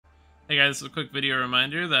Hey guys, a quick video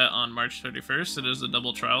reminder that on March 31st it is a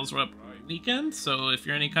double trials rep weekend, so if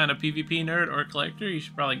you're any kind of PvP nerd or collector, you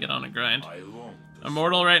should probably get on a grind.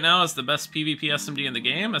 Immortal right now is the best PvP SMD in the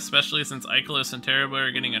game, especially since Ikelos and Terrible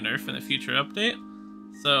are getting a nerf in a future update.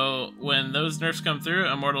 So when those nerfs come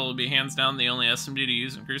through, Immortal will be hands down the only SMD to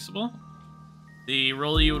use in Crucible. The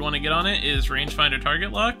role you would want to get on it is rangefinder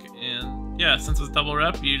target lock, and yeah, since it's double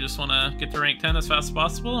rep, you just want to get to rank 10 as fast as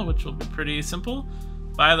possible, which will be pretty simple.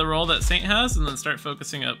 Buy the role that Saint has, and then start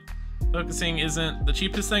focusing up. Focusing isn't the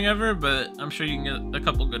cheapest thing ever, but I'm sure you can get a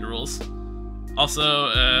couple good rolls. Also,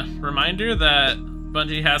 a reminder that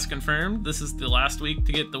Bungie has confirmed this is the last week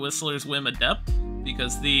to get the Whistler's Whim Adept,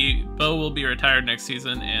 because the bow will be retired next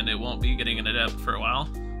season, and it won't be getting an Adept for a while,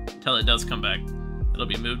 until it does come back. It'll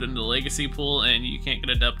be moved into the Legacy pool, and you can't get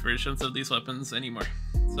Adept versions of these weapons anymore.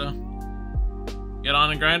 So, get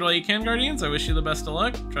on and grind while you can, Guardians. I wish you the best of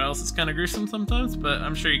luck. Trials is kind of gruesome sometimes, but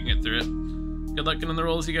I'm sure you can get through it. Good luck getting the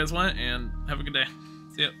rolls you guys want, and have a good day.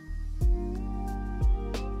 See ya.